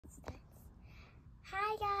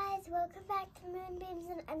guys, welcome back to Moonbeams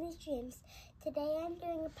and Emmy's Dreams. Today I'm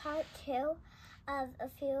doing a part 2 of a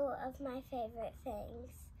few of my favorite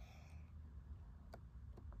things.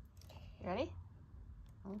 You ready?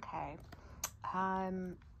 Okay.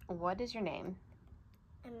 What is your name?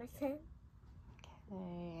 Emerson.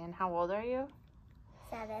 Okay, and how old are you?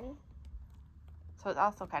 7. So it's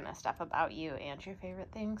also kind of stuff about you and your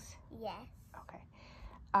favorite things? Yes. Okay.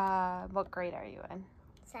 What grade are you in?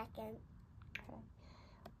 2nd. Okay.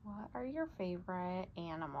 What are your favorite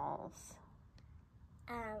animals?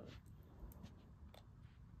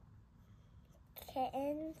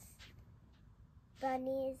 Kittens,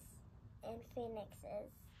 bunnies, and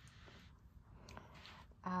phoenixes.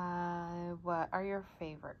 What are your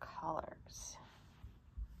favorite colors?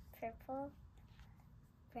 Purple,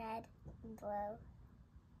 red, and blue.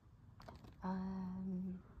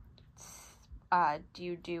 Do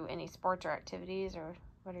you do any sports or activities, or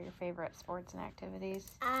what are your favorite sports and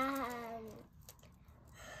activities?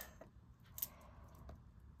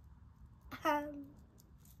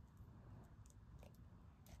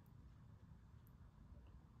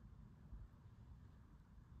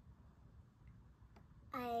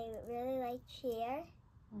 I really like cheer,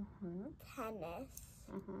 tennis,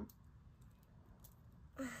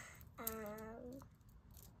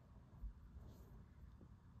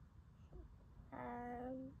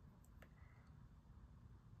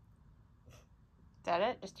 Is that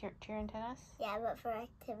it? Just cheer and tennis? yeah, but for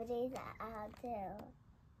activities, I'll do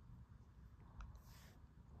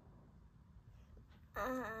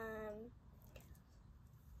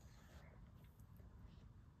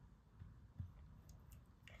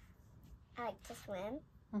I like to swim.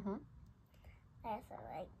 I also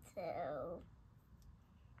like to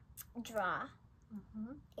draw.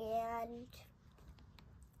 And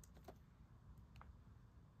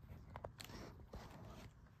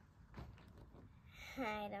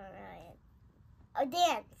I don't really. Oh,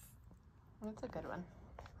 dance. That's a good one.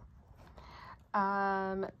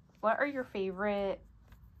 What are your favorite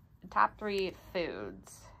top 3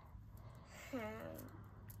 foods?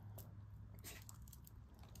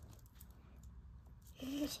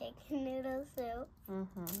 Chicken noodle soup.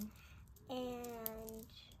 And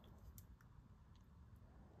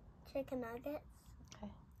chicken nuggets.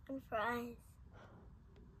 Okay. And fries.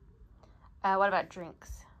 What about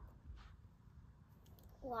drinks?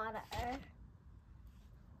 Water.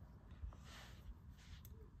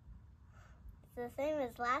 It's the same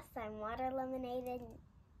as last time. Water, lemonade, and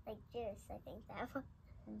like juice. I think that one.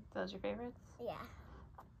 Those your favorites? Yeah.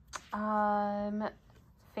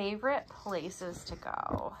 Favorite places to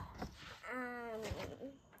go?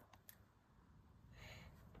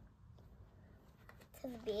 To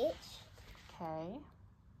the beach. Okay.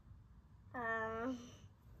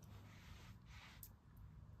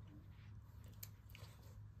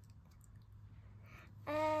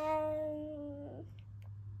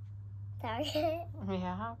 Target.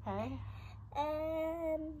 Yeah, okay.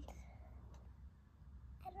 And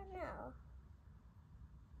I don't know.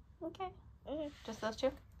 Okay. Just those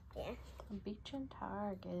 2? Yeah. Beach and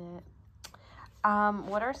Target.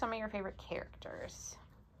 What are some of your favorite characters?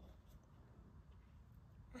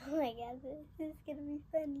 Oh my god, this is gonna be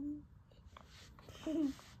funny.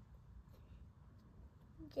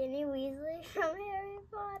 Ginny Weasley from Harry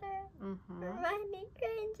Potter. Hermione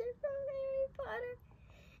Granger from Harry Potter.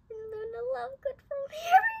 And Luna Lovegood from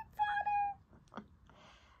Harry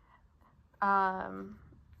Potter.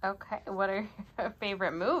 Okay. What are your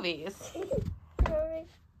favorite movies? Okay.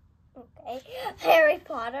 Harry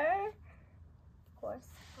Potter. Of course.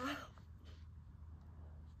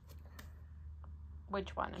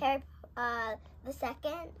 Which one? The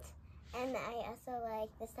 2nd. And I also like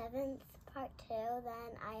the 7th part 2.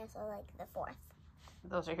 Then I also like the 4th.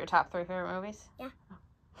 Those are your top 3 favorite movies? Yeah.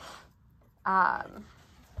 I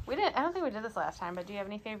don't think we did this last time, but do you have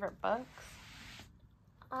any favorite books?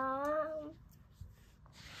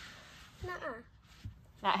 Nuh-uh.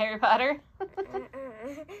 Not Harry Potter? I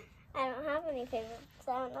don't have any favorites.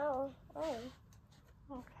 I don't know.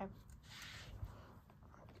 Okay.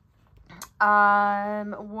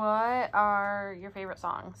 What are your favorite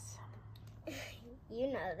songs?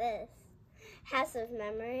 You know this. House of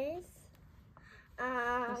Memories.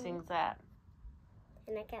 Who sings that?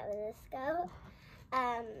 And I Cat with a Disco.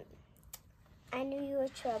 I Knew You Were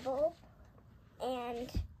Trouble. And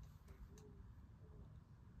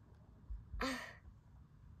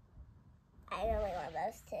I really love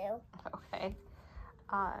those 2. Okay.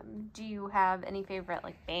 Do you have any favorite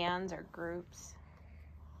bands or groups?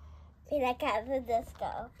 And I Cat with a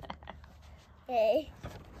Disco. Okay.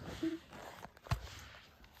 Is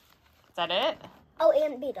that it? Oh,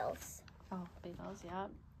 and Beatles. Oh, Beatles, yeah.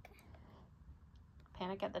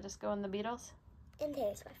 Panic at the Disco and the Beatles? And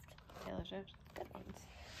Taylor Swift. Taylor Swift. Good ones.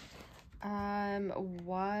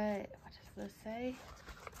 What does this say?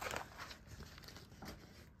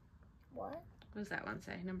 What? What does that one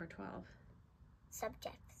say? Number 12.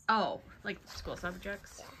 Subjects. Oh, like school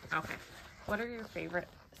subjects? Yeah. Okay. What are your favorite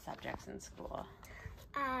subjects in school?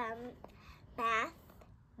 Math.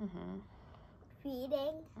 Mm-hmm.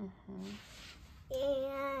 Reading. Mm-hmm.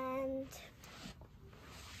 And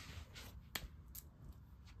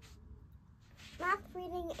math,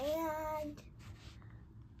 reading, and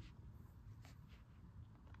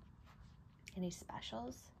Any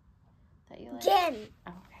specials that you like? gym.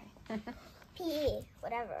 Okay. PE,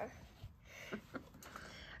 whatever.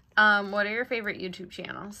 What are your favorite YouTube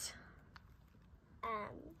channels?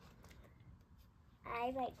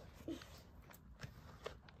 I like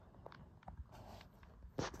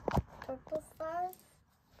Purple Stars,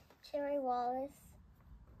 Cherry Wallace.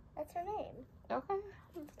 That's her name. Okay.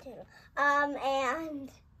 And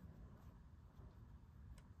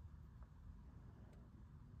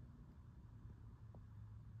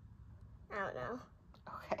I don't know.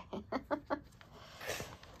 Okay.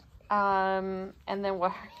 And then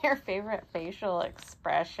what are your favorite facial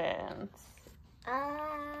expressions? Kind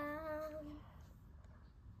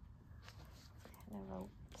of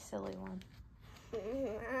a silly one.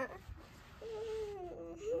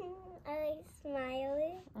 I like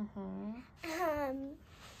smiley. Mm-hmm.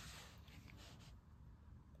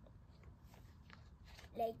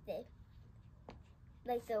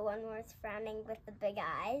 Like the one where it's frowning with the big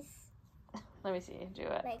eyes. Let me see. Do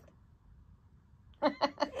it. Like.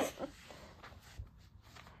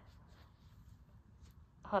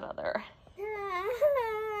 What other?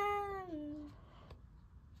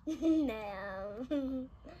 No.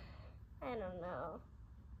 I don't know.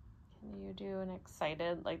 Can you do an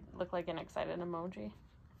excited, like, look like an excited emoji?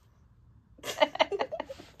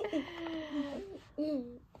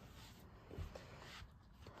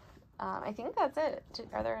 I think that's it.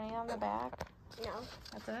 Are there any on the back? No.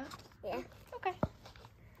 That's it? Yeah. Okay.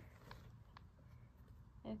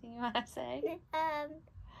 Anything you want to say?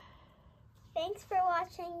 Thanks for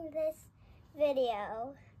watching this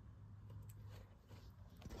video.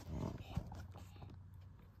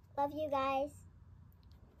 Love you guys.